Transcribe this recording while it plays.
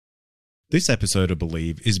This episode of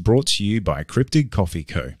Believe is brought to you by Cryptid Coffee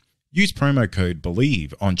Co. Use promo code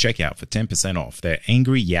BELIEVE on checkout for 10% off their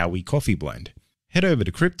Angry Yowie coffee blend. Head over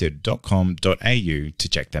to cryptid.com.au to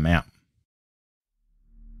check them out.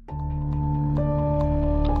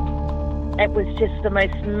 It was just the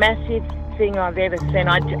most massive thing I've ever seen.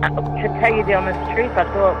 To tell you the honest truth, I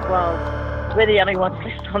thought, well, we're the only ones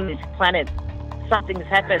left on this planet. Something's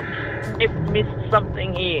happened. We've missed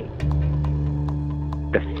something here.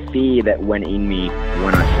 The fear that went in me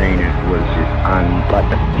when I seen it was just like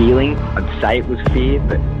the feeling. I'd say it was fear,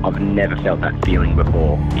 but I've never felt that feeling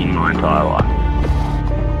before in my entire life.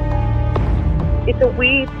 It's a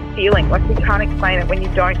weird feeling, like you can't explain it when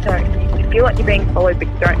you don't know. You feel like you're being followed, but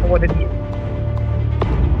you don't know what it is.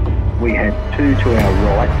 We had two to our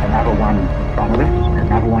right, another one in front of us,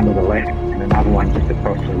 another one to the left, and another one just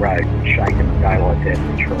across the road, shaking the daylights out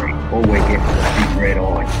of the tree. All we get was a big red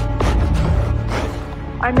eye.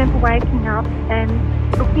 I remember waking up and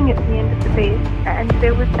looking at the end of the bed, and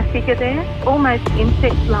there was a figure there, almost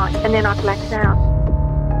insect-like, and then I blacked out.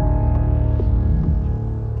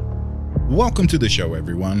 Welcome to the show,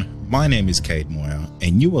 everyone. My name is Cade Moyer,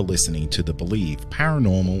 and you are listening to the Believe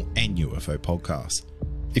Paranormal and UFO podcast.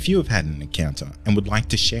 If you have had an encounter and would like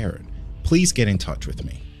to share it, please get in touch with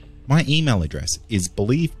me. My email address is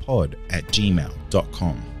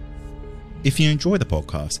believepod@gmail.com. If you enjoy the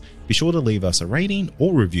podcast, be sure to leave us a rating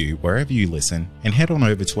or review wherever you listen, and head on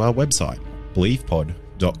over to our website,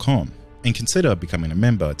 believepod.com, and consider becoming a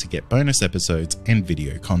member to get bonus episodes and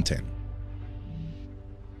video content.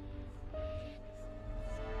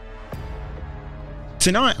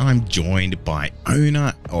 Tonight, I'm joined by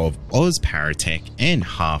owner of Oz Paratech and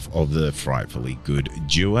half of the Frightfully Good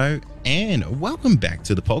duo, and welcome back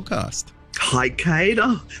to the podcast. Hi, Cade.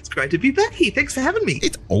 Oh, it's great to be back here. Thanks for having me.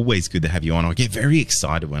 It's always good to have you on. I get very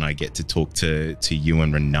excited when I get to talk to you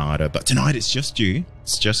and Renata, but tonight it's just you.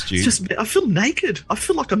 It's just you. I feel naked. I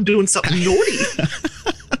feel like I'm doing something naughty.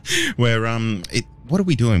 What are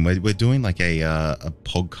we doing? We're doing like a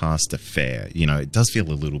podcast affair. You know, it does feel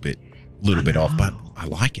a little bit off, but I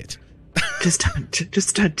like it. Just don't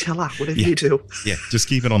tell her, whatever you do. Yeah, just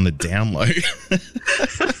keep it on the down low.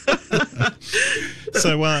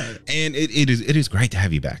 So, and it is great to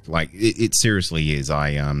have you back. Like, it seriously is.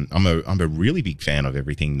 I'm a really big fan of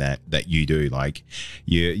everything that you do. Like,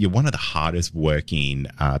 you're one of the hardest working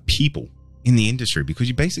people in the industry, because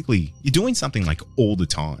you're doing something like all the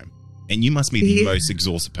time, and you must be the most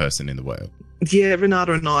exhausted person in the world. Yeah,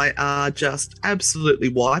 Renata and I are just absolutely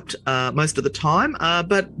wiped most of the time,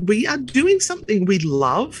 but we are doing something we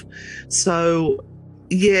love. So,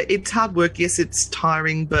 yeah, it's hard work. Yes, it's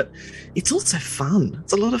tiring, but it's also fun.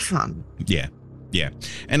 It's a lot of fun. Yeah.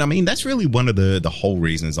 And I mean, that's really one of the whole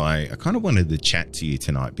reasons I kind of wanted to chat to you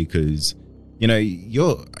tonight, because, you know,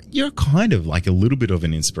 you're kind of like a little bit of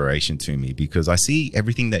an inspiration to me, because I see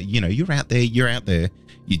everything that, you know, you're out there, you're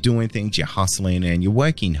doing things, you're hustling, and you're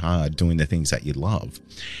working hard doing the things that you love.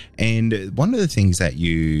 And one of the things that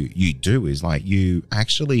you do is, like, you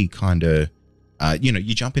actually kind of,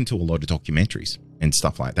 you jump into a lot of documentaries and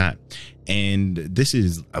stuff like that. And this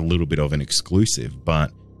is a little bit of an exclusive,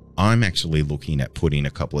 but I'm actually looking at putting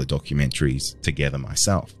a couple of documentaries together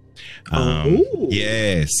myself.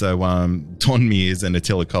 Yeah, so Don Mears and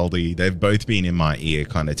Attila Caldi, they've both been in my ear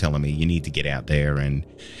kind of telling me, you need to get out there and,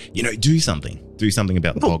 you know, do something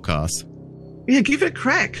about the podcast. Yeah, give it a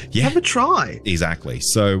crack. Yeah. Have a try. Exactly.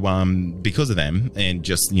 So because of them, and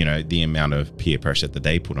just, you know, the amount of peer pressure that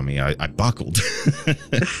they put on me, I buckled.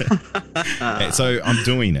 So I'm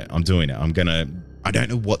doing it. I don't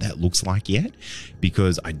know what that looks like yet,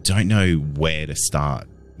 because I don't know where to start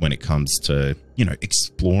when it comes to, you know,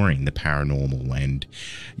 exploring the paranormal, and,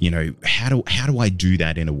 you know, how do I do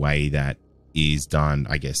that in a way that is done,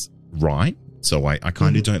 I guess, right? So I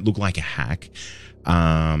kind of don't look like a hack.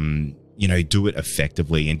 You know, do it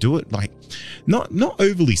effectively, and do it like not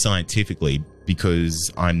overly scientifically,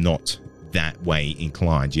 because I'm not that way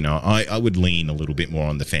inclined. You know, I would lean a little bit more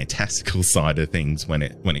on the fantastical side of things when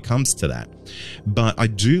it comes to that. But I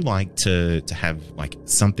do like to have like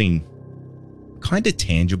something kind of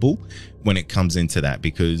tangible when it comes into that,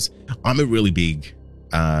 because I'm a really big,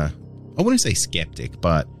 I wouldn't say skeptic,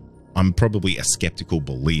 but I'm probably a skeptical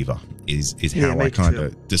believer is how I kind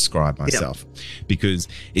of describe myself. Yep. Because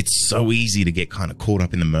it's so easy to get kind of caught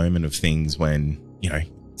up in the moment of things when, you know,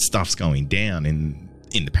 stuff's going down in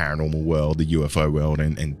the paranormal world, the UFO world,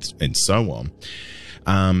 and so on.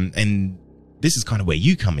 And this is kind of where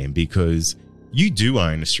you come in, because you do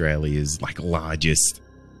own Australia's like largest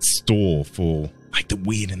store for like the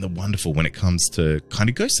weird and the wonderful when it comes to kind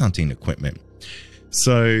of ghost hunting equipment.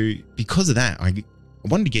 So because of that, I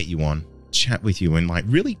wanted to get you on chat with you and like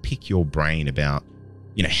really pick your brain about,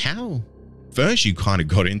 you know, how first you kind of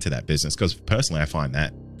got into that business. Because personally, I find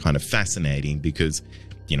that kind of fascinating because,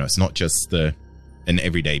 you know, it's not just an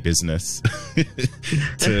everyday business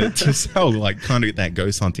to sell like kind of that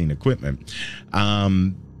ghost hunting equipment.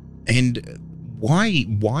 And why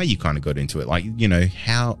you kind of got into it, like, you know,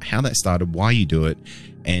 how that started, why you do it,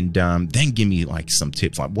 and then give me like some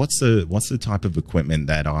tips, like what's the type of equipment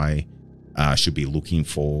that I should be looking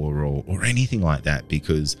for, or anything like that,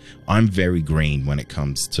 because I'm very green when it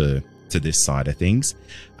comes to this side of things.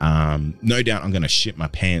 No doubt I'm going to shit my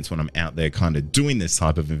pants when I'm out there kind of doing this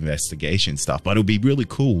type of investigation stuff, but it'll be really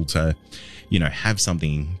cool to, you know, have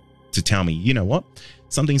something to tell me, you know what,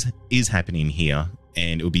 something is happening here,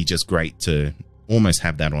 and it'll be just great to almost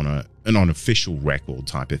have that on an unofficial record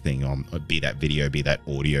type of thing, on be that video, be that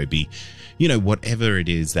audio, be, you know, whatever it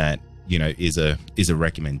is that, you know, is a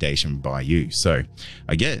recommendation by you. So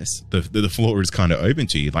I guess the floor is kind of open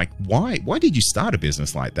to you. Like, why did you start a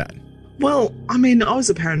business like that? Well, I mean, I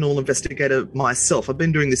was a paranormal investigator myself. I've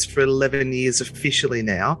been doing this for 11 years officially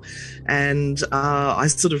now. And I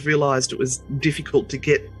sort of realised it was difficult to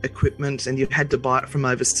get equipment, and you had to buy it from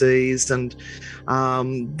overseas. And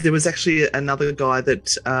there was actually another guy that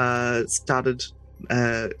started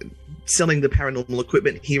selling the paranormal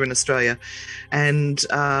equipment here in Australia. And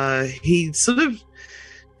he sort of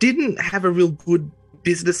didn't have a real good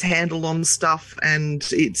business handle on stuff, and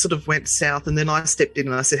it sort of went south. And then I stepped in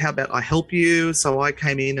and I said, how about I help you? So I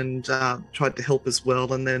came in and tried to help as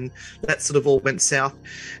well, and then that sort of all went south.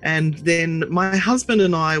 And then my husband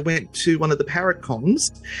and I went to one of the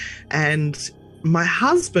Paracons, and my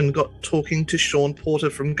husband got talking to Sean Porter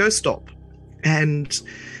from Ghost Stop, and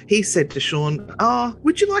he said to Sean,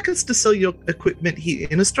 would you like us to sell your equipment here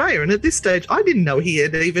in Australia? And at this stage, I didn't know he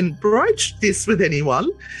had even broached this with anyone.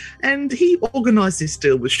 And he organised this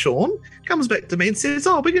deal with Sean, comes back to me and says,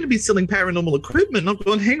 we're going to be selling paranormal equipment. And I've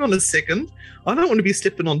gone, hang on a second. I don't want to be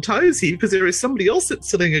stepping on toes here, because there is somebody else that's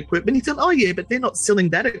selling equipment. He said, yeah, but they're not selling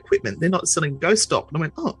that equipment. They're not selling Ghost Stop. And I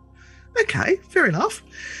went, okay, fair enough.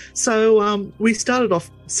 So we started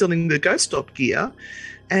off selling the Ghost Stop gear,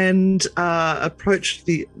 and approached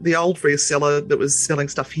the old reseller that was selling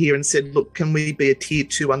stuff here and said, look, can we be a tier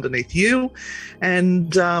 2 underneath you?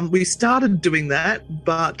 And we started doing that,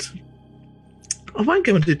 but I won't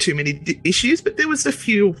go into too many issues, but there was a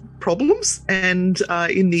few problems. And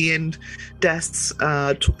in the end, DAS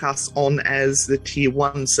took us on as the tier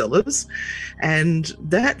 1 sellers. And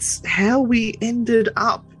that's how we ended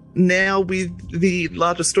up now with the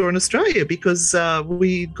largest store in Australia, because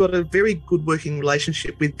we got a very good working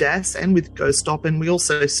relationship with DAS and with Ghost Stop, and we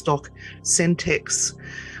also stock Centex.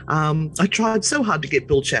 I tried so hard to get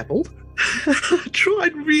Bill Chappell. I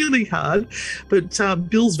tried really hard, but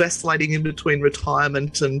Bill's vacillating in between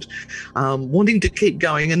retirement and wanting to keep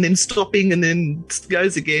going, and then stopping, and then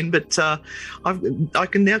goes again. But I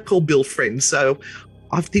can now call Bill friend, so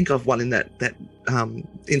I think I've won in that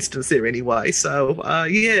instance there anyway. So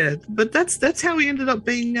but that's how we ended up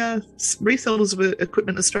being resellers of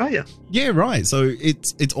Equipment Australia. Yeah, right. So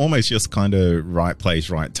it's almost just kind of right place,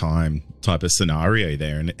 right time type of scenario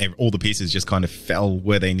there, and all the pieces just kind of fell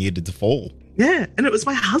where they needed to fall. Yeah, and it was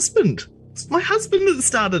my husband. It's my husband that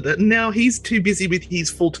started it, and now he's too busy with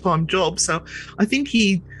his full-time job. So I think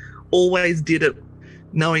he always did it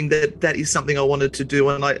knowing that that is something I wanted to do,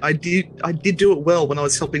 and I did do it well when I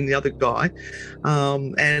was helping the other guy,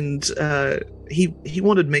 and he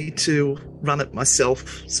wanted me to run it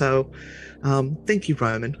myself. So thank you,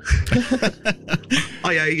 Roman.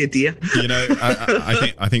 I owe you, dear. You know,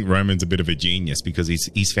 I think Roman's a bit of a genius, because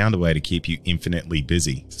he's found a way to keep you infinitely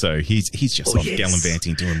busy. So he's just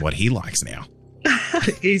gallivanting doing what he likes now.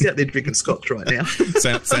 He's out there drinking scotch right now.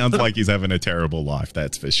 Sounds like he's having a terrible life,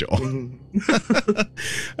 that's for sure.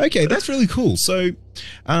 Okay, that's really cool. So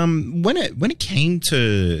when it came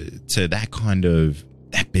to that kind of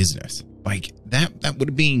that business, like that would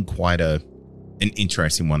have been quite an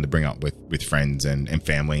interesting one to bring up with friends and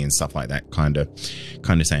family and stuff like that, kind of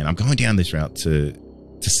saying, I'm going down this route to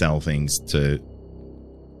sell things to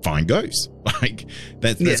find ghosts. Like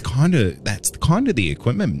that's kind of the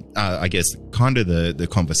equipment, I guess, kind of the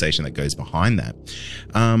conversation that goes behind that.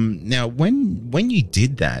 Now when you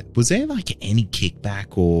did that, was there like any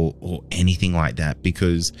kickback or anything like that?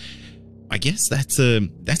 Because I guess that's a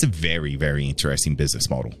very, very interesting business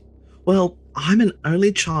model. Well, I'm an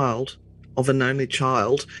only child of an only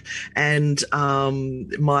child, and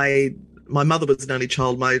my mother was an only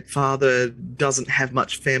child. My father doesn't have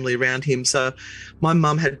much family around him. So my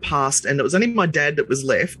mum had passed, and it was only my dad that was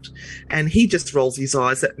left. And he just rolls his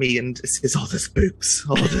eyes at me and says, the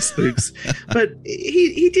spooks. But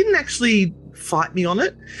he didn't actually fight me on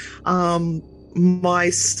it. My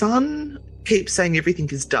son keeps saying everything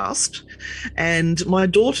is dust, and my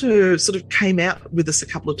daughter sort of came out with us a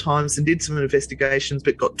couple of times and did some investigations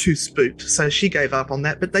but got too spooked, so she gave up on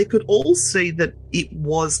that. But they could all see that it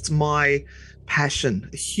was my passion,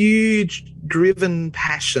 a huge driven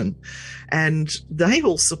passion, and they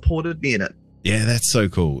all supported me in it. Yeah, that's so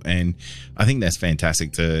cool. And I think that's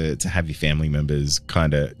fantastic to have your family members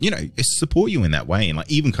kind of, you know, support you in that way and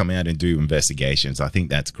like even come out and do investigations. I think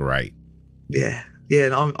that's great. Yeah. Yeah,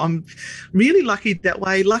 and I'm really lucky that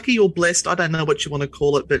way. Lucky or blessed, I don't know what you want to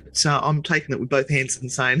call it, but I'm taking it with both hands and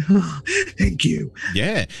saying, oh, thank you.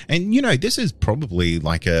 Yeah. And, you know, this is probably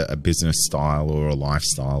like a business style or a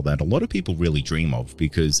lifestyle that a lot of people really dream of,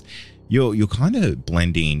 because you're kind of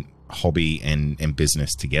blending hobby and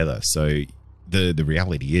business together. So the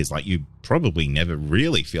reality is, like, you probably never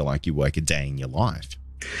really feel like you work a day in your life.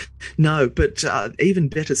 No, but even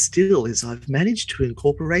better still is I've managed to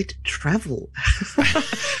incorporate travel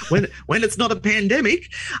when it's not a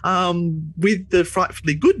pandemic. With the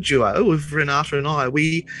Frightfully Good duo of Renata and I,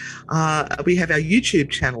 we have our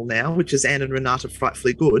YouTube channel now, which is Anne and Renata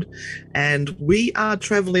Frightfully Good, and we are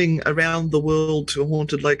traveling around the world to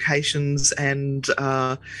haunted locations. And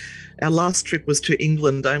our last trip was to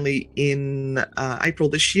England only in April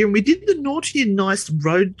this year, and we did the Naughty and Nice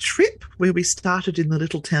road trip where we started in the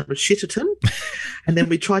little town of Shitterton, and then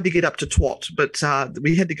we tried to get up to Twat, but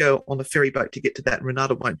we had to go on a ferry boat to get to that, and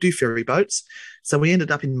Renata won't do ferry boats, so we ended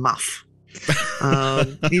up in Muff.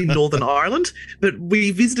 In Northern Ireland, but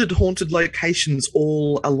we visited haunted locations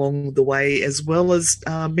all along the way, as well as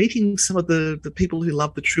meeting some of the people who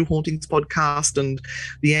love the True Hauntings podcast and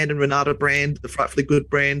the Anne and Renata brand, the Frightfully Good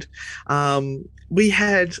brand. We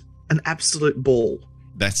had an absolute ball.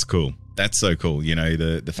 That's cool. That's so cool. You know,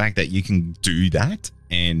 the fact that you can do that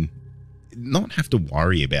and not have to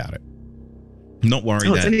worry about it. Not worry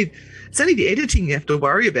that it's only the editing you have to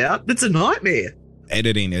worry about. It's a nightmare.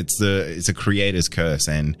 Editing, it's a creator's curse,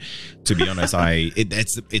 and to be honest,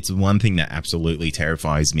 it's one thing that absolutely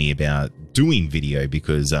terrifies me about doing video,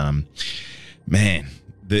 because man,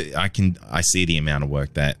 I see the amount of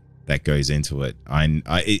work that goes into it.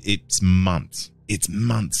 It's months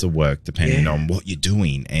of work depending on what you're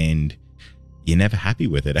doing, and you're never happy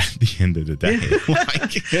with it at the end of the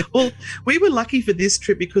day. Well, we were lucky for this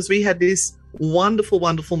trip because we had this wonderful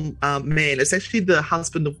man. It's actually the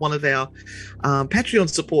husband of one of our Patreon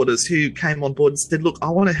supporters who came on board and said, look, I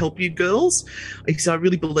want to help you girls. He said, I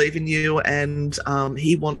really believe in you, and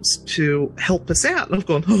he wants to help us out. And I've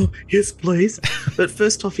gone, oh, yes, please. But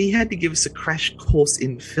first off, he had to give us a crash course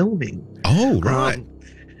in filming. Oh, right.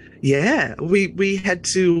 Yeah, we had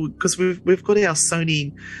to, because we've got our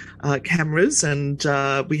Sony cameras, and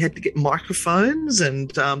we had to get microphones,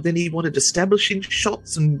 and then he wanted establishing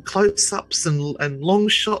shots and close-ups and long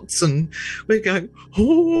shots, and we're going,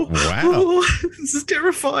 wow, this is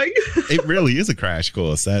terrifying. It really is a crash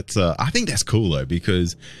course. That's I think that's cool though,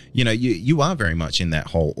 because you know you are very much in that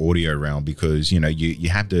whole audio realm, because you know you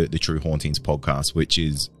have the True Hauntings podcast, which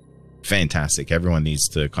is fantastic. Everyone needs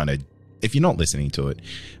to kind of, if you're not listening to it,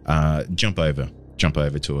 jump over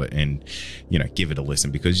to it and, you know, give it a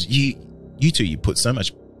listen, because you put so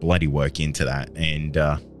much bloody work into that, and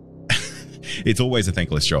it's always a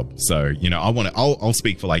thankless job. So, you know, I'll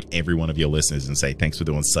speak for like every one of your listeners and say thanks for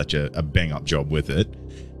doing such a bang up job with it.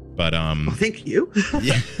 But thank you.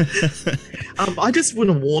 Yeah. I just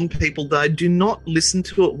want to warn people though, do not listen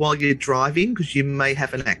to it while you're driving, because you may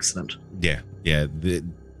have an accident. Yeah.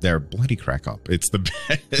 They're a bloody crack up. It's the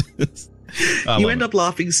best. You end up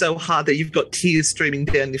laughing so hard that you've got tears streaming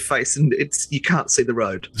down your face, and you can't see the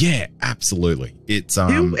road. Yeah, absolutely. It's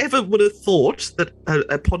whoever would have thought that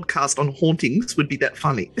a podcast on hauntings would be that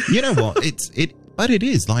funny? You know what? But it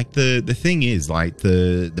is. Like the thing is, like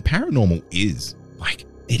the paranormal is like,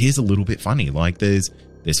 it is a little bit funny. Like there's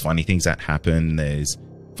funny things that happen. There's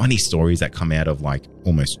funny stories that come out of like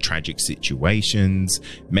almost tragic situations.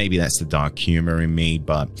 Maybe that's the dark humor in me,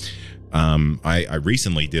 but I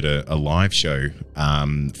recently did a live show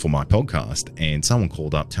for my podcast, and someone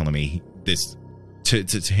called up telling me this to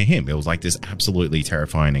him. It was like this absolutely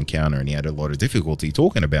terrifying encounter, and he had a lot of difficulty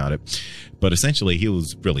talking about it. But essentially, he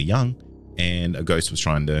was really young, and a ghost was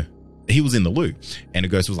he was in the loo, and a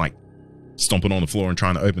ghost was like stomping on the floor and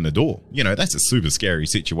trying to open the door. You know, that's a super scary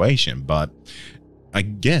situation, but I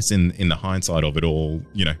guess in the hindsight of it all,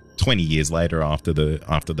 you know, 20 years later after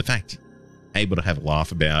the fact, able to have a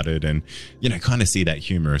laugh about it and, you know, kind of see that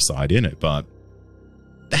humorous side in it. But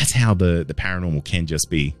that's how the paranormal can just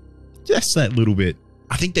be just that little bit.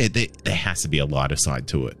 I think there has to be a lighter side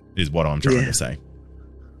to it, is what I'm trying to say.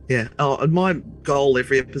 Yeah. Oh, and my goal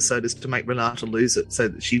every episode is to make Renata lose it so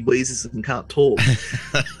that she wheezes and can't talk.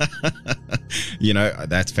 You know,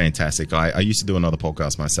 that's fantastic. I used to do another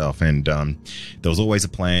podcast myself, and there was always a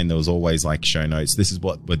plan. There was always like show notes. This is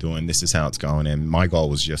what we're doing. This is how it's going. And my goal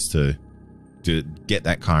was just to get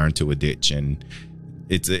that car into a ditch, and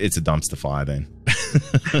it's a dumpster fire then.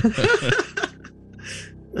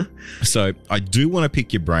 So I do want to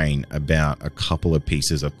pick your brain about a couple of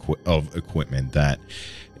pieces of equipment that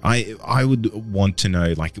I would want to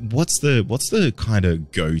know, like, what's the kind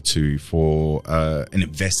of go-to for an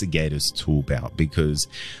investigator's tool belt? Because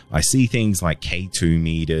I see things like K2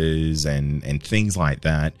 meters and things like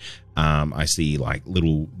that. I see like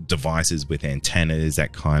little devices with antennas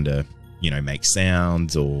that kind of, you know, make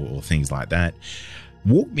sounds or things like that.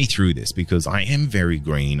 Walk me through this, because I am very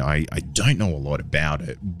green. I don't know a lot about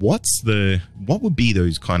it. What would be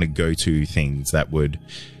those kind of go-to things that would,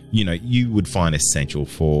 you know, you would find essential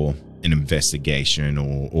for an investigation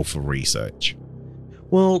or for research?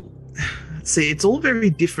 Well, see, it's all very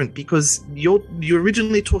different, because you're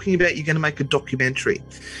originally talking about you're going to make a documentary.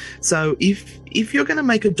 So if you're going to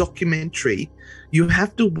make a documentary, you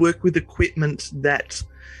have to work with equipment that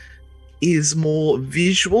is more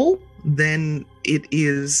visual than it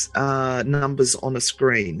is numbers on a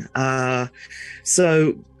screen.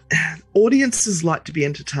 So audiences like to be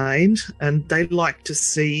entertained, and they like to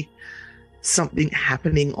see something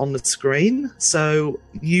happening on the screen. So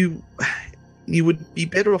you would be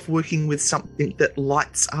better off working with something that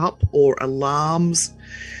lights up or alarms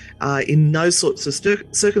in those sorts of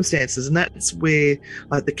circumstances. And that's where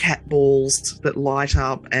like the cat balls that light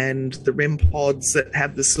up and the REM pods that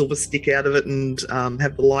have the silver stick out of it and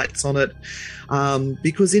have the lights on it.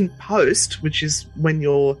 Because in post, which is when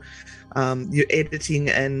you're editing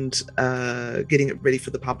and getting it ready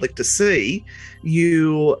for the public to see,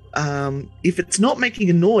 if it's not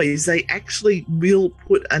making a noise, they actually will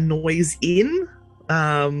put a noise in.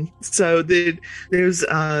 So there's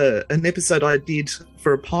an episode I did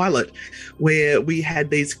for a pilot where we had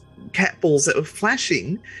these cat balls that were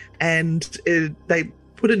flashing, and they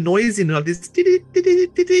put a noise in like this,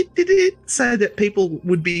 so that people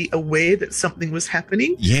would be aware that something was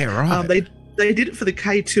happening. Yeah, right. They did it for the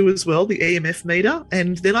K2 as well, the EMF meter.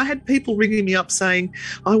 And then I had people ringing me up saying,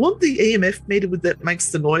 I want the EMF meter that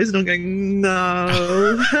makes the noise. And I'm going,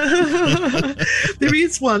 no. There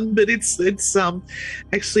is one, but it's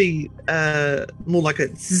actually more like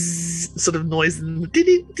a sort of noise.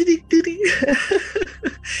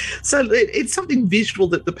 So it's something visual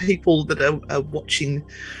that the people that are watching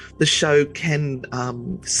the show can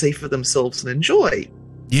see for themselves and enjoy.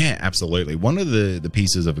 Yeah, absolutely. One of the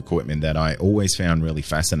pieces of equipment that I always found really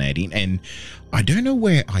fascinating, and I don't know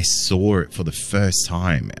where I saw it for the first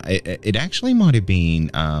time. It actually might have been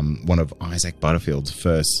one of Isaac Butterfield's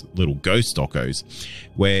first little ghost docos,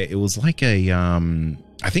 where it was like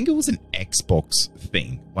I think it was an Xbox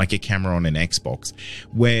thing, like a camera on an Xbox,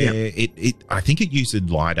 where I think it used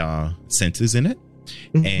LiDAR sensors in it.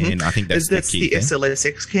 Mm-hmm. And I think that's the key the SLS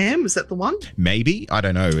X cam. Is that the one? Maybe, I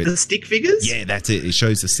don't know. The stick figures. Yeah, that's it. It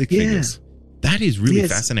shows the stick figures. That is really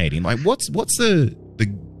fascinating. Like, what's the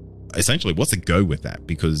essentially what's the go with that?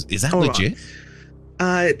 Because is that legit?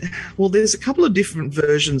 Right. Well, there's a couple of different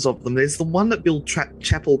versions of them. There's the one that Bill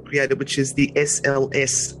Chappell created, which is the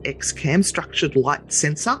SLS X cam, structured light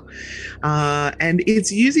sensor, and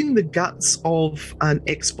it's using the guts of an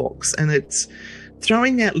Xbox, and it's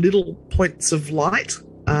throwing out little points of light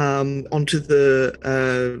onto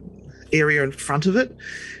the area in front of it.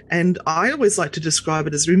 And I always like to describe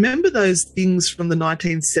it as, remember those things from the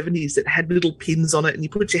 1970s that had little pins on it, and you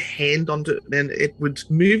put your hand onto it and it would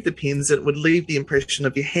move the pins and it would leave the impression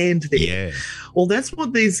of your hand there. Yeah. Well, that's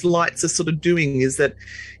what these lights are sort of doing, is that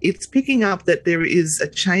it's picking up that there is a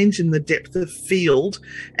change in the depth of field,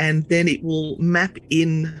 and then it will map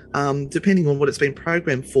in, depending on what it's been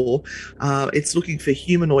programmed for. It's looking for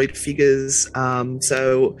humanoid figures,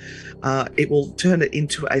 so it will turn it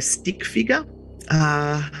into a stick figure.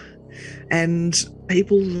 And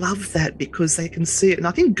people love that because they can see it. And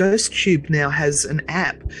I think GhostTube now has an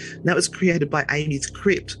app, and that was created by Amy's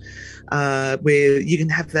Crypt, where you can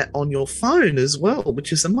have that on your phone as well,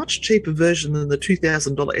 which is a much cheaper version than the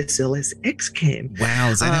 $2,000 SLS X cam. Wow,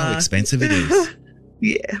 is that how expensive it is?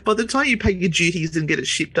 Yeah, by the time you pay your duties and get it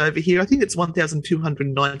shipped over here, I think it's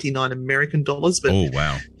 $1,299 American dollars. But oh,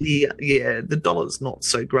 wow. The dollar's not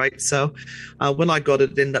so great. So when I got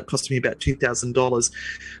it, it ended up costing me about $2,000.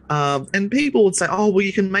 And people would say, oh, well,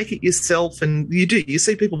 you can make it yourself. And you do. You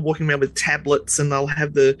see people walking around with tablets, and they'll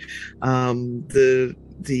have the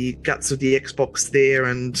the guts of the Xbox there,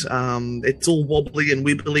 and it's all wobbly and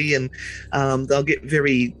wibbly, and they'll get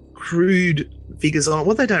very crude figures on it.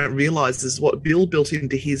 What they don't realize is what Bill built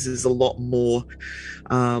into his is a lot more.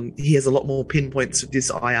 He has a lot more pinpoints of this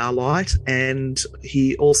IR light, and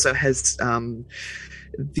he also has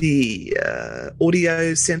the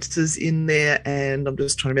audio sensors in there, and I'm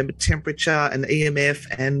just trying to remember temperature and EMF,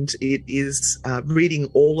 and it is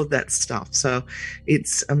reading all of that stuff. So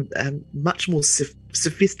it's a much more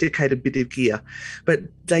sophisticated bit of gear, but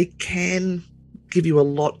they can give you a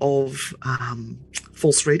lot of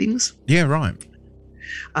false readings. Yeah, right.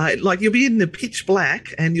 Like you'll be in the pitch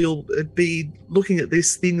black and you'll be looking at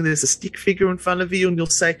this thing and there's a stick figure in front of you, and you'll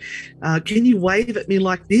say, can you wave at me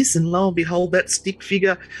like this? And lo and behold, that stick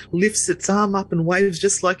figure lifts its arm up and waves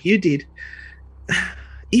just like you did.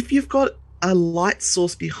 If you've got a light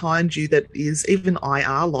source behind you that is even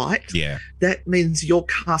IR light, that means you're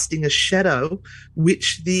casting a shadow,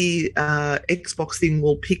 which the Xbox thing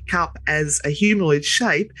will pick up as a humanoid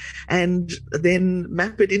shape and then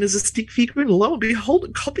map it in as a stick figure, and lo and behold,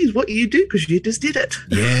 it copies what you do because you just did it.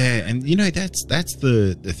 Yeah, and you know, that's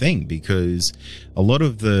the thing, because a lot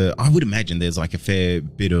of I would imagine there's like a fair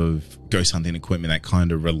bit of ghost hunting equipment that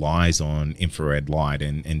kind of relies on infrared light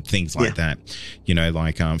and things like that. You know,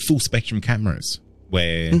 like full spectrum cameras,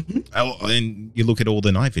 where and you look at all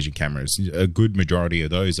the night vision cameras, a good majority of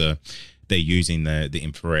those they're using the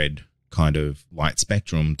infrared kind of light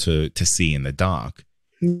spectrum to see in the dark.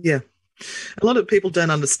 Yeah, a lot of people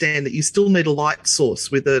don't understand that you still need a light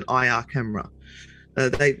source with an IR camera.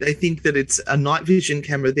 They think that it's a night vision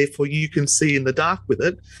camera, therefore you can see in the dark with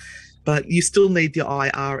it, but you still need the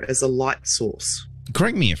IR as a light source.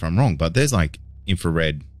 Correct me if I'm wrong, but there's like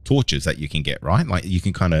infrared torches that you can get, right? Like you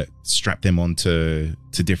can kind of strap them onto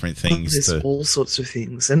different things. There's all sorts of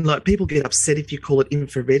things, and like people get upset if you call it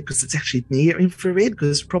infrared because it's actually near infrared,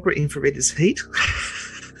 because proper infrared is heat.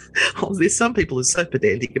 Oh, there's some people who are so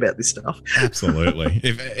pedantic about this stuff. Absolutely.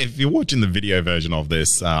 If you're watching the video version of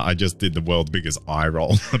this, I just did the world's biggest eye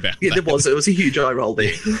roll about that. It was a huge eye roll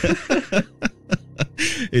there.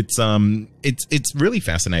 It's really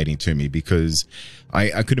fascinating to me, because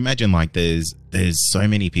I could imagine like there's so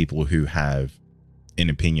many people who have an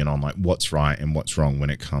opinion on like what's right and what's wrong when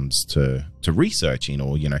it comes to researching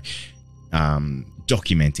or, you know,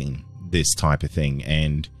 documenting this type of thing.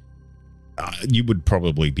 And you would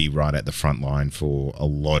probably be right at the front line for a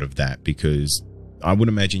lot of that, because I would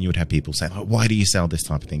imagine you would have people say, like, why do you sell this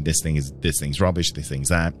type of thing? This thing's rubbish. This thing's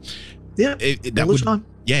that. Yeah, all the time.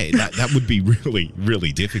 Yeah, that would be really,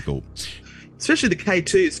 really difficult. Especially the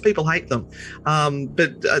K2s, people hate them.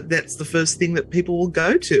 But that's the first thing that people will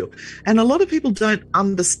go to. And a lot of people don't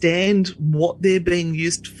understand what they're being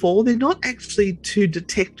used for. They're not actually to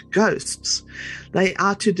detect ghosts. They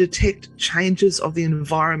are to detect changes of the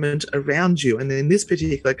environment around you. And in this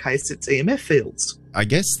particular case, it's EMF fields. I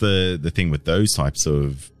guess the thing with those types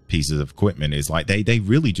of pieces of equipment is like they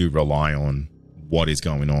really do rely on what is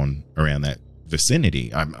going on around that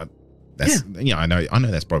vicinity. You know, I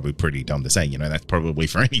know that's probably pretty dumb to say, you know, that's probably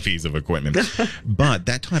for any piece of equipment, but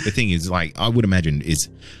that type of thing is like, I would imagine is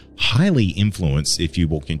highly influenced if you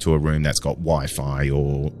walk into a room that's got Wi-Fi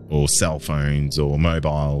or cell phones or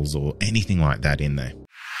mobiles or anything like that in there.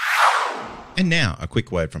 And now a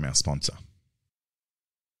quick word from our sponsor.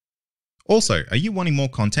 Also, are you wanting more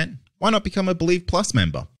content? Why not become a Believe Plus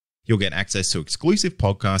member? You'll get access to exclusive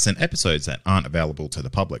podcasts and episodes that aren't available to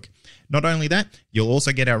the public. Not only that, you'll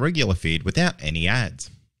also get our regular feed without any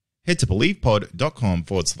ads. Head to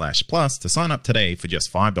believepod.com/plus to sign up today for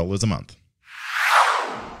just $5 a month.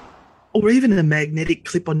 Or even a magnetic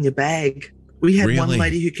clip on your bag. We had one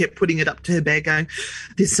lady who kept putting it up to her bag going,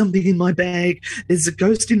 there's something in my bag. There's a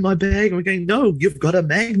ghost in my bag. And we're going, no, you've got a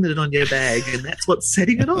magnet on your bag. And that's what's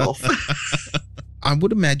setting it off. I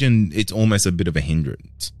would imagine it's almost a bit of a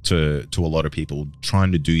hindrance to a lot of people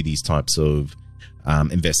trying to do these types of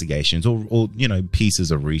investigations or you know,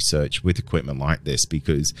 pieces of research with equipment like this,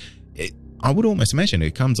 because I would almost imagine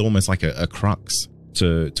it comes almost like a crux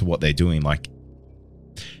to what they're doing. Like,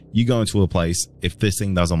 you go into a place, if this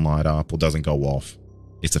thing doesn't light up or doesn't go off,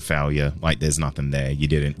 it's a failure. Like, there's nothing there. You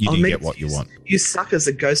didn't get what you want. You suck as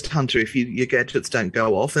a ghost hunter if your gadgets don't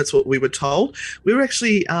go off. That's what we were told. We were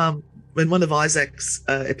actually in one of Isaac's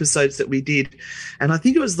episodes that we did, and I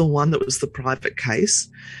think it was the one that was the private case,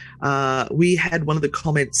 we had one of the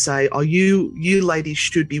comments say, oh, you ladies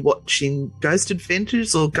should be watching Ghost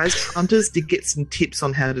Adventures or Ghost Hunters to get some tips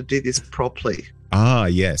on how to do this properly. Ah,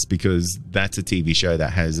 yes, because that's a TV show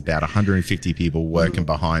that has about 150 people working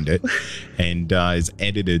behind it and is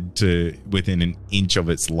edited to within an inch of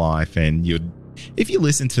its life, and if you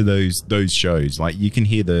listen to those shows, like you can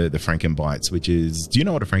hear the Frankenbites, which is, do you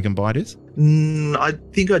know what a Frankenbite is? I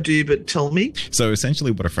think I do, but tell me. So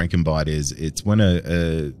essentially what a Frankenbite is, it's when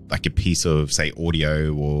a like a piece of, say,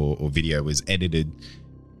 audio or video is edited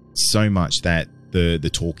so much that the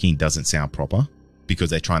talking doesn't sound proper because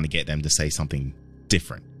they're trying to get them to say something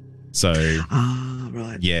different. So,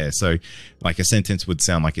 right. Yeah. So like a sentence would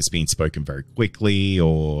sound like it's being spoken very quickly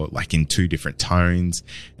or like in two different tones.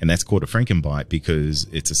 And that's called a Frankenbite because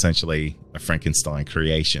it's essentially a Frankenstein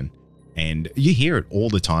creation. And you hear it all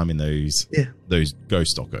the time in those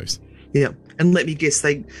ghost docos. Yeah. And let me guess,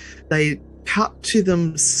 they cut to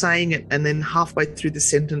them saying it, and then halfway through the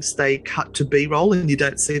sentence they cut to B-roll and you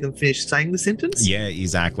don't see them finish saying the sentence. Yeah,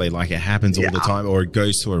 exactly. Like it happens all the time, or it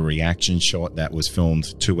goes to a reaction shot that was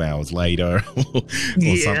filmed 2 hours later or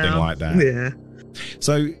something like that. Yeah.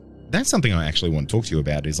 So that's something I actually want to talk to you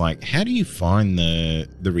about is like, how do you find the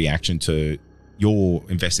reaction to your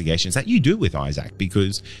investigations that you do with Isaac?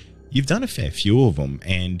 Because you've done a fair few of them,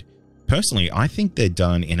 and personally I think they're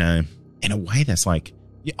done in a way that's like,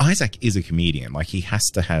 Isaac is a comedian. Like he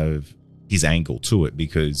has to have his angle to it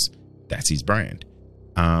because that's his brand.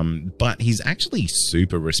 But he's actually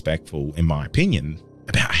super respectful, in my opinion,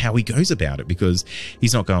 about how he goes about it, because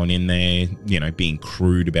he's not going in there, being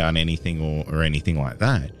crude about anything or anything like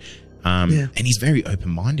that. And he's very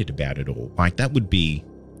open-minded about it all. Like that would be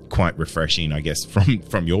quite refreshing, I guess,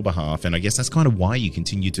 from your behalf. And I guess that's kind of why you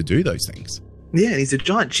continue to do those things. Yeah, and he's a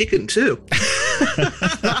giant chicken too.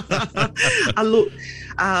 Look,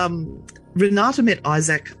 Renata met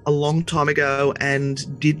Isaac a long time ago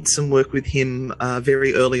and did some work with him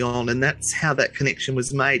very early on, and that's how that connection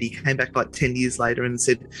was made. He came back like 10 years later and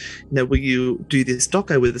said, will you do this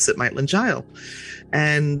doco with us at Maitland Jail?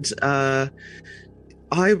 And I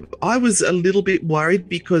was a little bit worried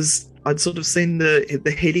because I'd sort of seen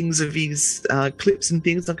the headings of his clips and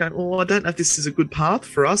things. I'm going, I don't know if this is a good path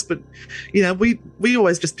for us, but we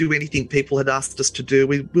always just do anything people had asked us to do.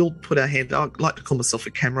 We'll put our hand. I like to call myself a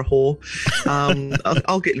camera whore.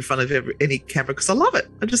 I'll get in front of any camera because I love it.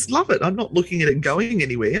 I just love it. I'm not looking at it going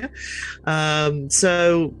anywhere.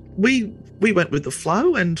 So we went with the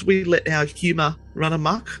flow and we let our humour run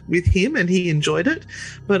amok with him, and he enjoyed it.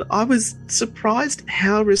 But I was surprised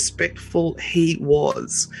how respectful he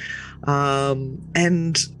was.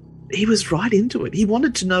 And he was right into it. He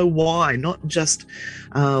wanted to know why, not just,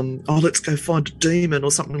 let's go find a demon or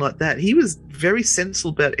something like that. He was very sensible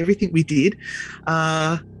about everything we did.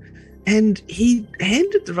 And he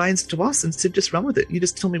handed the reins to us and said, just run with it. You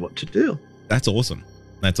just tell me what to do. That's awesome.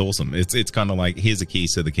 That's awesome. It's kind of like, here's the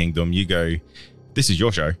keys to the kingdom. You go, this is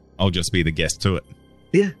your show. I'll just be the guest to it.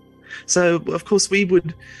 Yeah. So, of course, we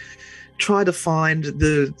would try to find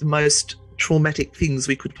the most traumatic things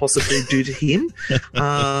we could possibly do to him.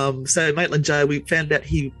 So Maitland Jail, we found out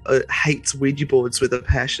he hates Ouija boards with a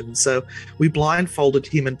passion. So we blindfolded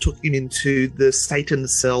him and took him into the Satan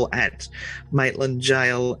cell at Maitland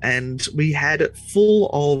Jail, and we had it full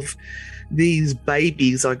of these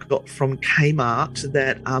babies I got from Kmart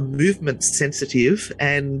that are movement sensitive,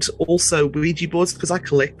 and also Ouija boards because I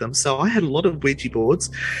collect them. So I had a lot of Ouija boards,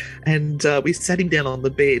 and we sat him down on the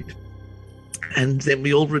bed. And then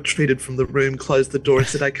we all retreated from the room, closed the door and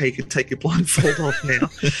said, okay, you can take your blindfold off now.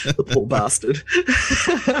 The poor bastard.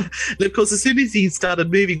 And of course, as soon as he started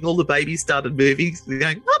moving, all the babies started moving,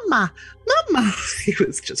 going, Mama, Mama. He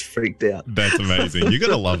was just freaked out. That's amazing. You got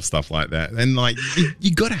to love stuff like that. And like,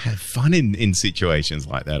 you got to have fun in situations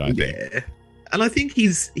like that, I think. Yeah. And I think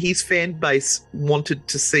his fan base wanted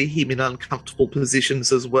to see him in uncomfortable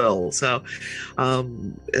positions as well. So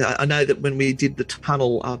I know that when we did the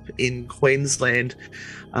tunnel up in Queensland,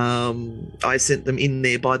 I sent them in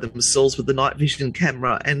there by themselves with the night vision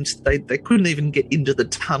camera, and they couldn't even get into the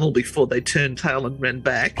tunnel before they turned tail and ran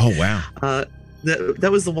back. Oh, wow.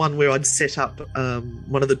 That was the one where I'd set up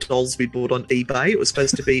one of the dolls we bought on eBay. It was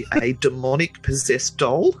supposed to be a demonic possessed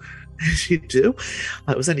doll. As you do.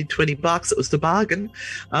 It was only $20. It was the bargain,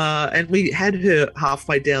 and we had her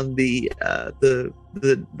halfway down the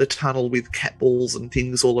tunnel with cat balls and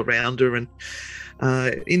things all around her. And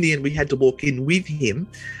in the end, we had to walk in with him,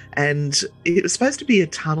 and it was supposed to be a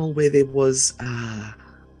tunnel where there was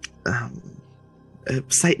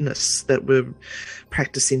Satanists that were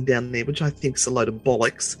practicing down there, which I think is a load of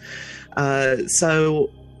bollocks. So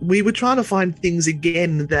we were trying to find things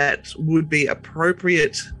again that would be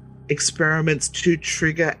appropriate experiments to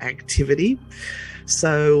trigger activity.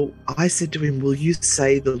 So I said to him, will you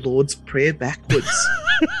say the Lord's Prayer backwards?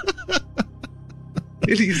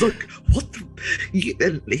 And he's like, what the?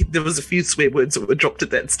 And there was a few swear words that were dropped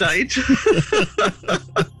at that stage.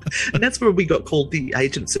 And that's where we got called the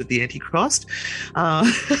agents of the Antichrist.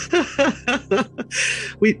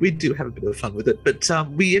 We do have a bit of fun with it, but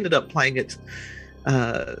we ended up playing it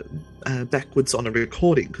backwards on a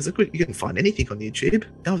recording because you can find anything on YouTube.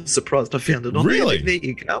 I was surprised I found it on Really? there. There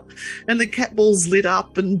you go. And the cat balls lit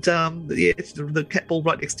up, and the cat ball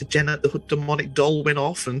right next to Janet, the demonic doll went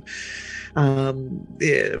off, and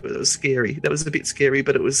it was scary. That was a bit scary,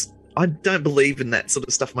 but it was. I don't believe in that sort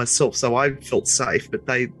of stuff myself, so I felt safe, but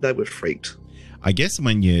they were freaked. I guess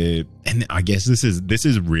and I guess this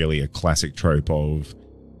is really a classic trope of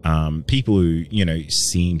people who,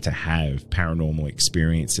 seem to have paranormal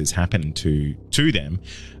experiences happen to them,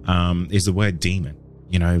 is the word demon.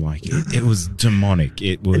 It was demonic.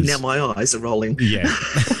 It was. And now my eyes are rolling. Yeah.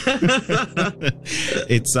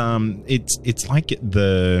 It's like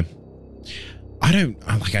the.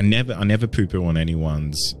 I never poo-poo on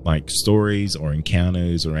anyone's stories or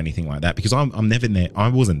encounters or anything like that, because I'm never there. I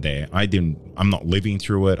wasn't there. I'm not living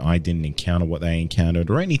through it. I didn't encounter what they encountered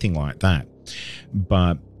or anything like that.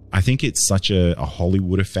 But I think it's such a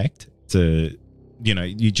Hollywood effect to,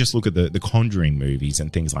 you just look at the Conjuring movies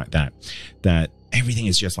and things like that everything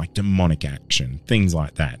is just like demonic action, things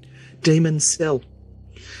like that. Demons sell.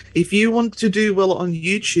 If you want to do well on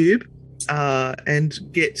YouTube and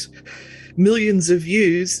get millions of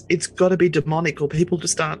views, it's got to be demonic or people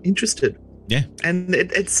just aren't interested. Yeah. And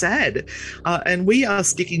it's sad. And we are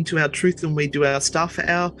sticking to our truth when we do our stuff.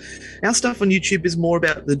 Our stuff on YouTube is more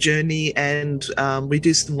about the journey, and we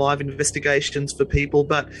do some live investigations for people.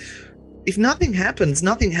 But if nothing happens,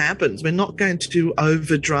 nothing happens. We're not going to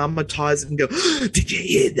over-dramatize and go, oh, did you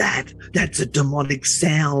hear that? That's a demonic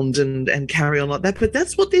sound, and carry on like that. But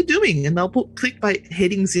that's what they're doing. And they'll put clickbait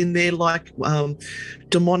headings in there like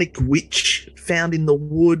demonic witch found in the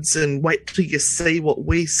woods, and wait till you see what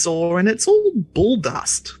we saw. And it's all bull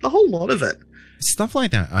dust, the whole lot of it. Stuff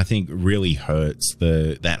like that, I think, really hurts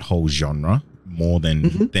that whole genre more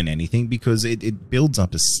than anything, because it builds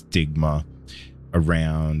up a stigma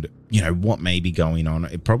around what may be going on.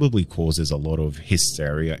 It probably causes a lot of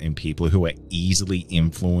hysteria in people who are easily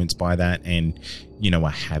influenced by that, and are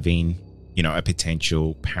having a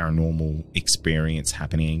potential paranormal experience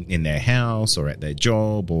happening in their house or at their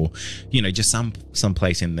job, or just some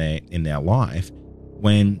place in their life,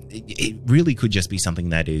 when it really could just be something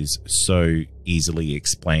that is so easily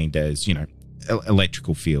explained as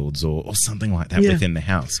electrical fields or something like that within the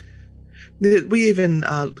house. We even,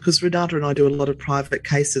 because Renata and I do a lot of private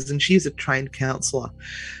cases, and she's a trained counsellor.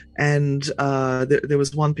 And there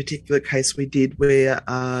was one particular case we did where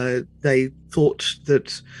they thought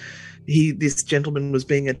that this gentleman was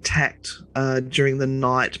being attacked during the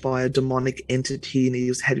night by a demonic entity, and he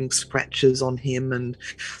was having scratches on him, and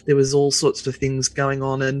there was all sorts of things going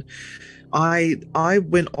on. And I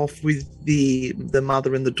went off with the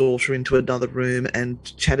mother and the daughter into another room and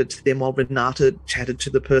chatted to them while Renata chatted to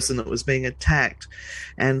the person that was being attacked,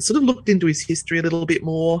 and sort of looked into his history a little bit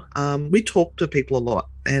more. We talked to people a lot,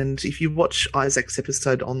 and if you watch Isaac's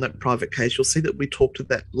episode on that private case, you'll see that we talked to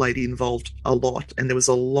that lady involved a lot, and there was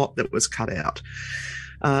a lot that was cut out.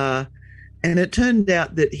 And it turned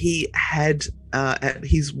out that he had at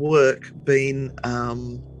his work been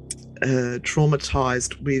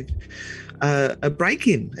traumatized with a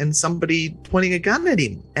break-in and somebody pointing a gun at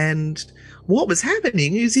him. And what was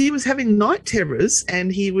happening is he was having night terrors,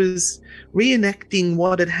 and he was reenacting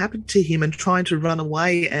what had happened to him and trying to run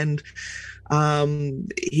away. And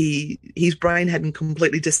his brain hadn't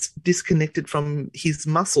completely disconnected from his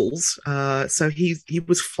muscles, so he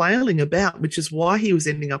was flailing about, which is why he was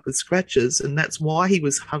ending up with scratches, and that's why he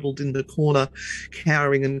was huddled in the corner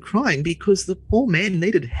cowering and crying, because the poor man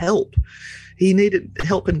needed help. He needed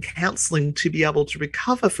help and counselling to be able to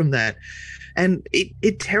recover from that. And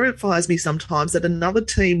it terrifies me sometimes that another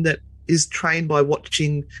team that is trained by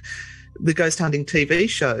watching the ghost hunting TV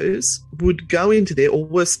shows would go into there, or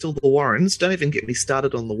worse still, the Warrens. Don't even get me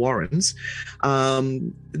started on the Warrens.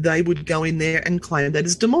 They would go in there and claim that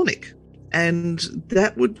is demonic. And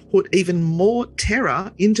that would put even more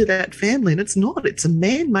terror into that family. And it's not. It's a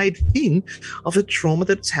man-made thing of a trauma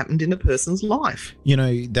that's happened in a person's life.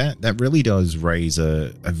 That really does raise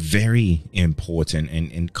a very important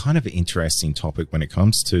and kind of interesting topic when it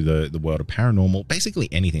comes to the world of paranormal. Basically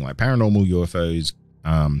anything like paranormal, UFOs,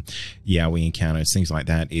 Yowie encounters, things like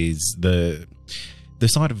that, is the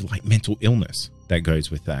side of like mental illness that goes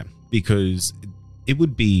with that, because it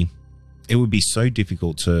would be so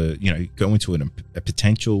difficult to go into a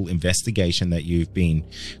potential investigation that you've been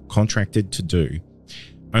contracted to do,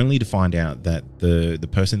 only to find out that the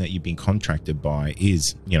person that you've been contracted by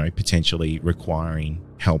is potentially requiring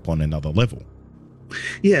help on another level.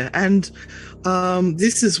 Yeah, and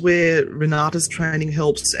this is where Renata's training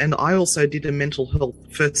helps, and I also did a mental health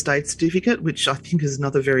first aid certificate, which I think is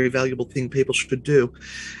another very valuable thing people should do.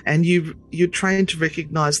 And you're trained to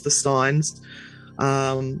recognise the signs.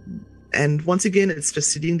 And once again, it's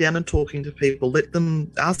just sitting down and talking to people, let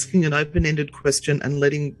them asking an open-ended question and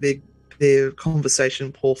letting their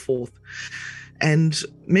conversation pour forth. And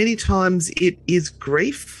many times it is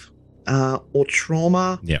grief or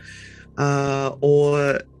trauma. Yeah.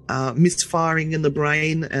 Or misfiring in the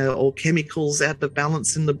brain, or chemicals out of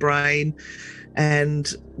balance in the brain. And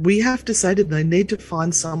we have to say to them, they need to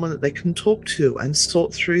find someone that they can talk to and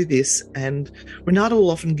sort through this. And Renata will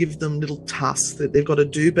often give them little tasks that they've got to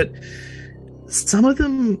do, but some of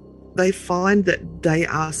them, they find that they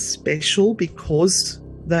are special because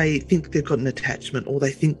they think they've got an attachment, or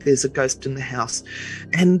they think there's a ghost in the house,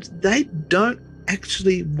 and they don't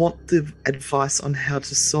actually want the advice on how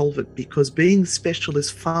to solve it, because being special is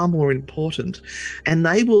far more important. And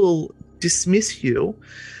they will dismiss you,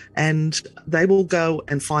 and they will go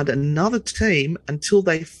and find another team until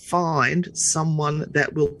they find someone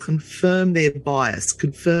that will confirm their bias,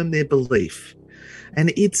 confirm their belief.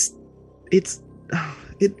 And it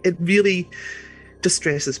really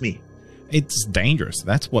distresses me. It's dangerous.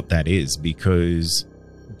 That's what that is, because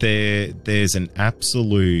there's an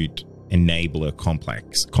absolute enabler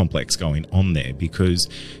complex going on there, because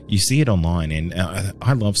you see it online. And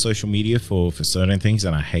I love social media for certain things,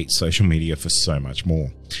 and I hate social media for so much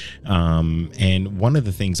more. And one of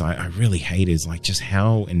the things I really hate is like just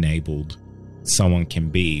how enabled someone can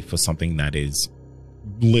be for something that is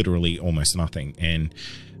literally almost nothing. And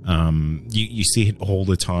you see it all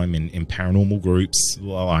the time in paranormal groups.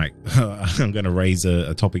 Like I'm going to raise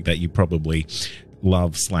a topic that you probably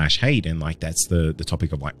love/hate, and like that's the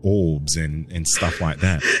topic of like orbs and stuff like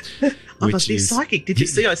that. I must be psychic. Did you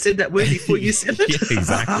see I said that word before you said it? Yeah,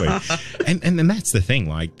 exactly. and that's the thing.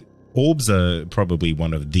 Like orbs are probably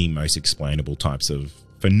one of the most explainable types of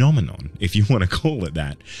phenomenon, if you want to call it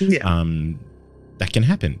that. Yeah. That can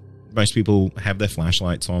happen. Most people have their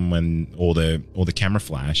flashlights on or the camera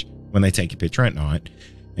flash when they take a picture at night,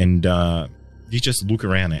 and you just look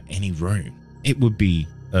around at any room, it would be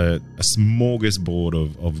a smorgasbord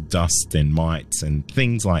of dust and mites and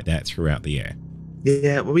things like that throughout the air.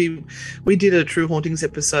 Yeah, we did a True Hauntings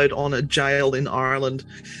episode on a jail in Ireland,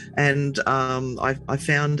 and I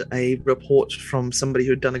found a report from somebody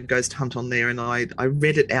who had done a ghost hunt on there, and I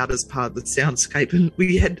read it out as part of the soundscape, and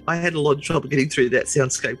I had a lot of trouble getting through that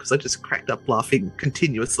soundscape because I just cracked up laughing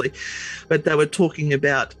continuously. But they were talking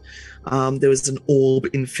about there was an orb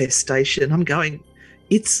infestation. I'm going,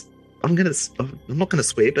 I'm not going to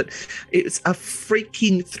swear, but it's a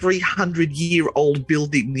freaking 300-year-old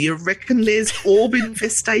building. You reckon there's orb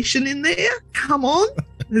infestation in there? Come on.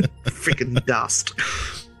 Freaking dust.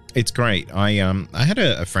 It's great. I had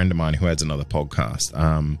a friend of mine who has another podcast.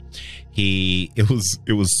 It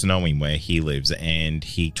was snowing where he lives, and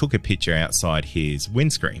he took a picture outside his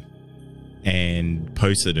windscreen and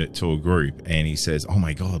posted it to a group, and he says, "Oh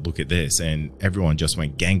my god, look at this," and everyone just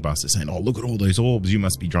went gangbusters saying, "Oh, look at all those orbs, you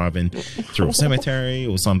must be driving through a cemetery,"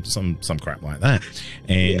 or some crap like that.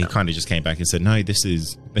 And he kind of just came back and said, "No, this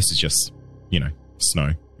is just,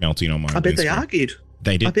 snow melting on my I bet windscreen." they argued.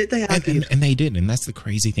 They did. I bet they argued. And they did, and that's the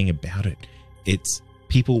crazy thing about it. It's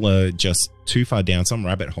people are just too far down some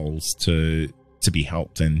rabbit holes to be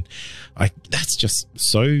helped, and that's just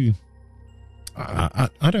so I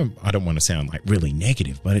don't want to sound like really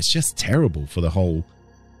negative, but it's just terrible for the whole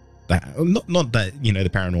not that the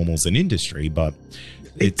paranormal's an industry, but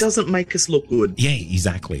it doesn't make us look good. Yeah,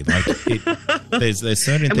 exactly. Like there's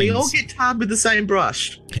certain and things, we all get tarred with the same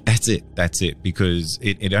brush. That's it, because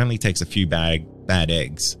it only takes a few bad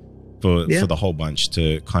eggs for the whole bunch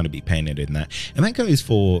to kind of be painted in that. And that goes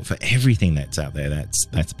for everything that's out there.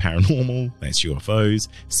 That's paranormal, that's UFOs,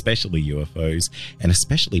 especially UFOs, and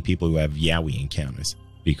especially people who have Yowie encounters,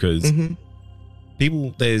 because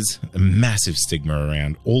there's a massive stigma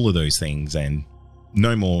around all of those things, and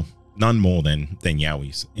none more than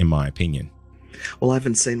Yowies, in my opinion. Well, I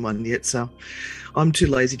haven't seen one yet, so I'm too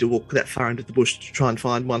lazy to walk that far into the bush to try and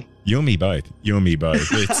find one. You and me both.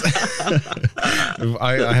 It's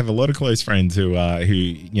I have a lot of close friends who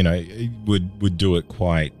would do it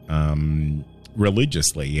quite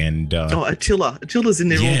religiously, and Attila's in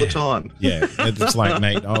there all the time. Yeah, it's like,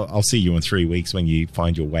 mate, I'll see you in 3 weeks when you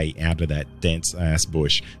find your way out of that dense ass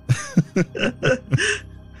bush.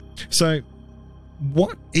 So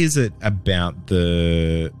what is it about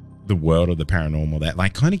the world of the paranormal that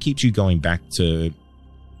like kind of keeps you going back to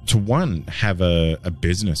one, have a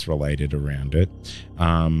business related around it,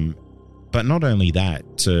 but not only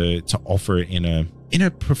that, to offer it in in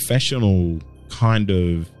a professional kind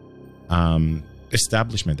of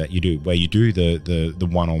establishment that you do, where you do the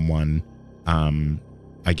one-on-one,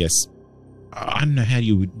 I guess, I don't know how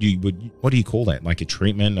you would what do you call that? Like a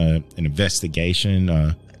treatment, an investigation?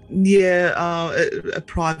 A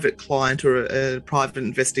private client or a private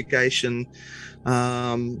investigation.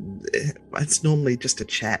 It's normally just a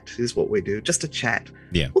chat is what we do. Just a chat.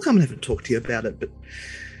 Yeah. We'll come and have a talk to you about it, but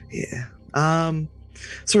yeah.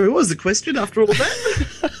 Sorry, what was the question after all of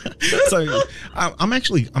that? So I'm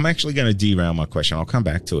actually going to derail my question. I'll come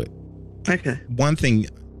back to it. Okay. One thing,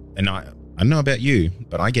 and I don't know about you,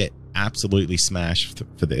 but I get absolutely smashed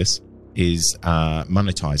for this, is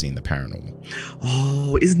monetizing the paranormal.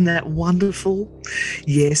 Oh, isn't that wonderful?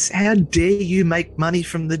 Yes. How dare you make money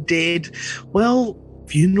from the dead? Well,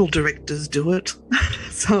 funeral directors do it.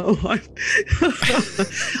 So,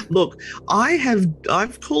 look,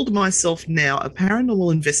 I've called myself now a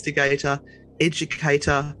paranormal investigator,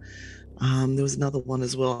 educator. There was another one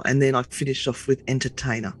as well, and then I finished off with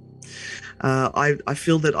entertainer. I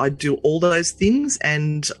feel that I do all those things,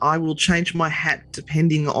 and I will change my hat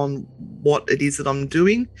depending on what it is that I'm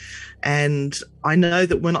doing. And I know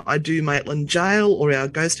that when I do Maitland Jail or our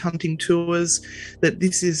ghost hunting tours, that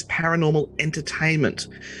this is paranormal entertainment,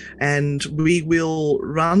 and we will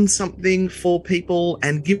run something for people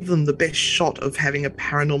and give them the best shot of having a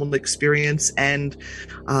paranormal experience, and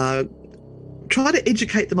try to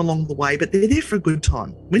educate them along the way, but they're there for a good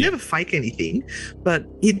time. We never fake anything, but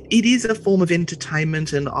it is a form of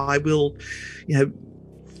entertainment, and I will,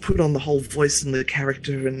 put on the whole voice and the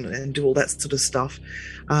character and do all that sort of stuff.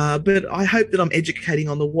 But I hope that I'm educating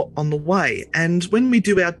on the way. And when we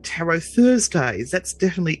do our Tarot Thursdays, that's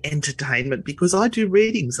definitely entertainment, because I do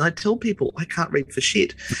readings and I tell people I can't read for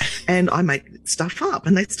shit, and I make stuff up,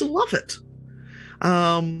 and they still love it.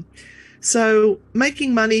 So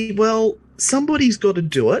making money, well, somebody's got to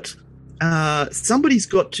do it. Somebody's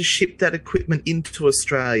got to ship that equipment into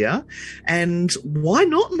Australia, and why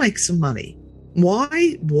not make some money?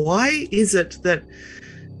 Why is it that?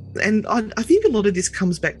 And I think a lot of this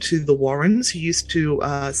comes back to the Warrens, who used to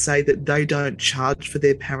say that they don't charge for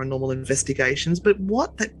their paranormal investigations. But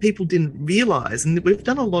what that people didn't realise, and we've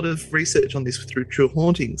done a lot of research on this through True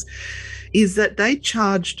Hauntings, is that they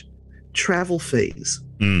charged travel fees.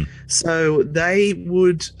 So they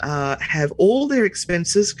would have all their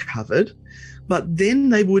expenses covered, but then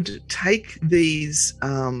they would take these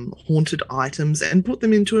haunted items and put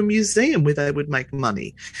them into a museum where they would make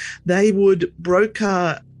money. They would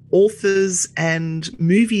broker authors and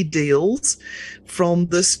movie deals from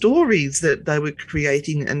the stories that they were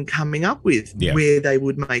creating and coming up with, where they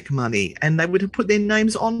would make money, and they would put their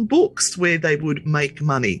names on books where they would make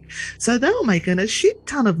money. So they were making a shit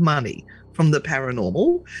ton of money from the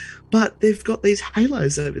paranormal, but they've got these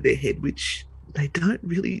halos over their head, which they don't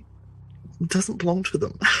really, doesn't belong to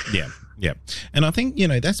them. Yeah. And I think,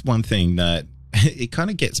 that's one thing that it kind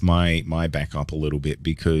of gets my back up a little bit,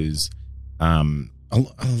 because a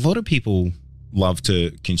lot of people love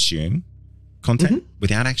to consume content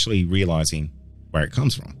without actually realizing where it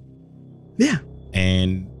comes from. Yeah.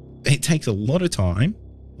 And it takes a lot of time,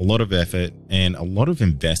 a lot of effort, and a lot of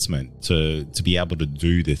investment to be able to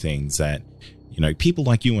do the things that, people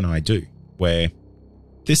like you and I do, where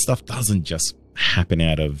this stuff doesn't just happen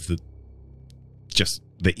out of the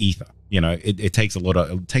ether. It takes a lot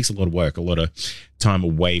of work, a lot of time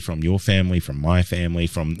away from your family, from my family,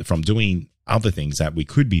 from doing other things that we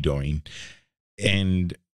could be doing.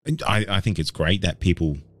 And I think it's great that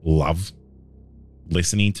people love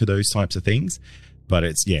listening to those types of things, but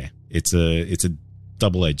it's a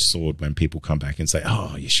double-edged sword when people come back and say,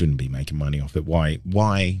 oh, you shouldn't be making money off it.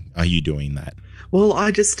 Why are you doing that? Well, I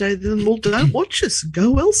just say to them, well, don't watch us,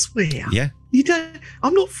 go elsewhere. Yeah.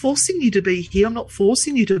 I'm not forcing you to be here. I'm not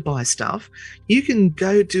forcing you to buy stuff. You can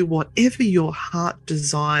go do whatever your heart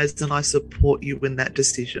desires, and I support you in that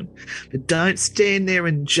decision. But don't stand there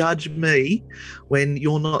and judge me when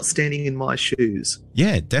you're not standing in my shoes.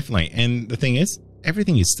 Yeah, definitely. And the thing is,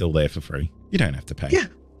 everything is still there for free. You don't have to pay. Yeah.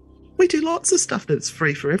 We do lots of stuff that's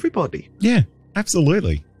free for everybody. Yeah,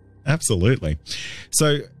 absolutely. Absolutely.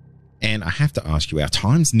 So, and I have to ask you, our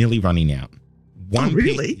time's nearly running out.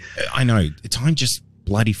 Really? I know. Time just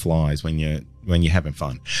bloody flies when you're having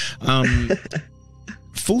fun.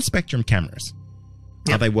 Full spectrum cameras.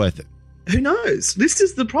 Yep. Are they worth it? Who knows? This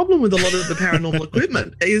is the problem with a lot of the paranormal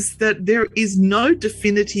equipment, is that there is no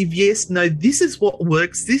definitive yes, no, this is what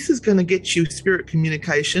works. This is going to get you spirit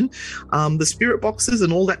communication, the spirit boxes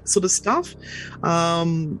and all that sort of stuff.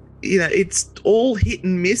 it's all hit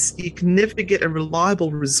and miss. You can never get a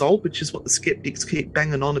reliable result, which is what the skeptics keep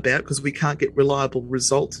banging on about, because we can't get reliable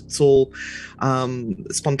results. It's all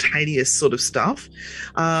spontaneous sort of stuff.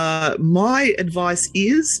 My advice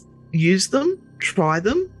is use them, try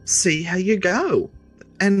them, see how you go.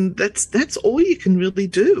 And that's all you can really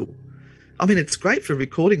do. I mean, it's great for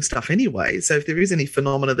recording stuff anyway. So if there is any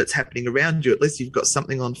phenomena that's happening around you, at least you've got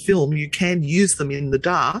something on film. You can use them in the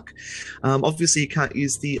dark. Obviously, you can't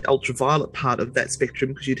use the ultraviolet part of that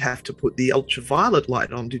spectrum, because you'd have to put the ultraviolet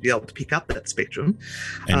light on to be able to pick up that spectrum.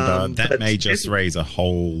 And that may just raise a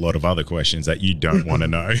whole lot of other questions that you don't want to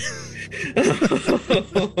know.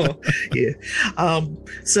 Yeah.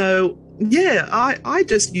 I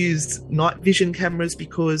just use night vision cameras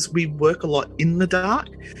because we work a lot in the dark.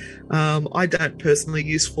 I don't personally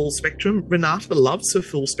use full spectrum. Renata loves her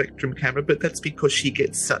full spectrum camera, but that's because she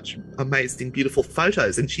gets such amazing, beautiful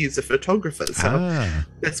photos, and she is a photographer, so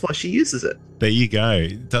that's why she uses it. There you go.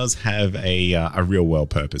 It does have a real world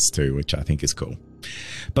purpose too, which I think is cool.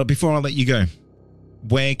 But before I let you go,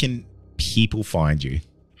 where can people find you?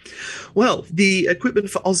 Well, the equipment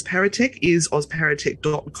for Ozparatech is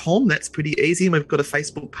ozparatech.com. That's pretty easy. We've got a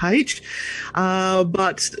Facebook page.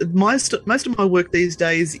 But most of my work these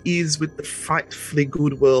days is with the Frightfully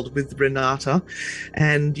Good world with Renata.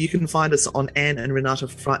 And you can find us on Anne and Renata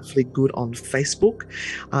Frightfully Good on Facebook.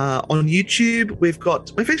 On YouTube, we've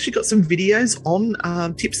actually got some videos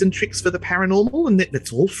on tips and tricks for the paranormal, and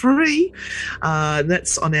that's all free. And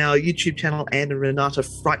that's on our YouTube channel, Anne and Renata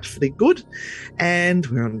Frightfully Good. And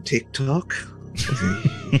we're on TikTok.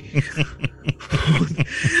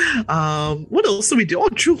 What else do we do? On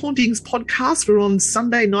True Hauntings podcast, we're on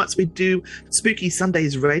Sunday nights. We do Spooky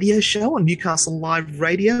Sundays radio show on Newcastle Live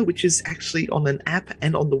Radio, which is actually on an app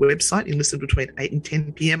and on the website. You listen between 8 and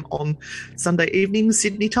 10 p.m. on Sunday evenings,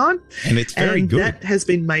 Sydney time. And it's very good. That has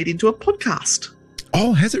been made into a podcast.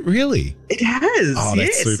 Oh, has it really? It has. Oh,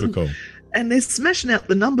 that's super cool. And they're smashing out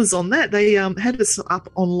the numbers on that. They had us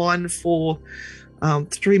up online for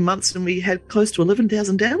 3 months, and we had close to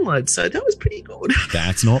 11,000 downloads, so that was pretty good.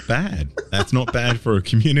 That's not bad. That's not bad for a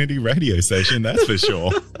community radio station, that's for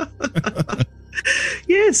sure.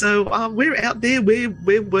 Yeah, so we're out there.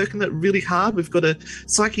 We're working it really hard. We've got a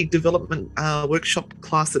psychic development workshop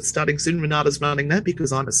class that's starting soon. Renata's running that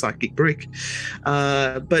because I'm a psychic brick,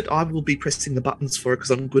 but I will be pressing the buttons for it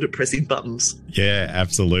because I'm good at pressing buttons. Yeah,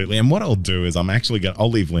 absolutely. And what I'll do is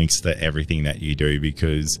I'll leave links to everything that you do,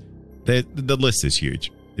 because the list is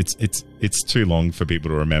huge. It's too long for people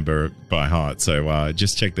to remember by heart. So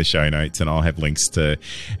just check the show notes, and I'll have links to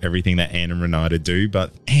everything that Anne and Renata do.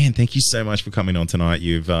 But Anne, thank you so much for coming on tonight.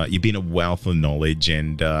 You've been a wealth of knowledge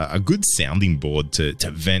and a good sounding board to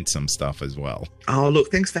vent some stuff as well. Oh, look,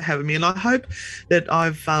 thanks for having me, and I hope that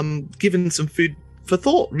I've given some food for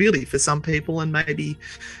thought, really, for some people, and maybe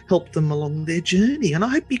help them along their journey. And I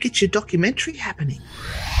hope you get your documentary happening.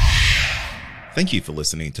 Thank you for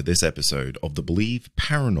listening to this episode of the Believe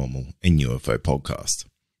Paranormal and UFO podcast.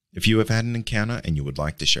 If you have had an encounter and you would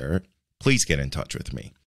like to share it, please get in touch with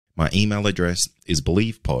me. My email address is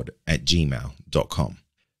believepod@gmail.com.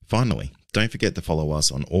 Finally, don't forget to follow us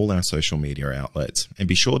on all our social media outlets, and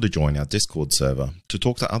be sure to join our Discord server to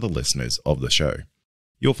talk to other listeners of the show.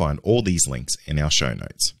 You'll find all these links in our show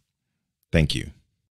notes. Thank you.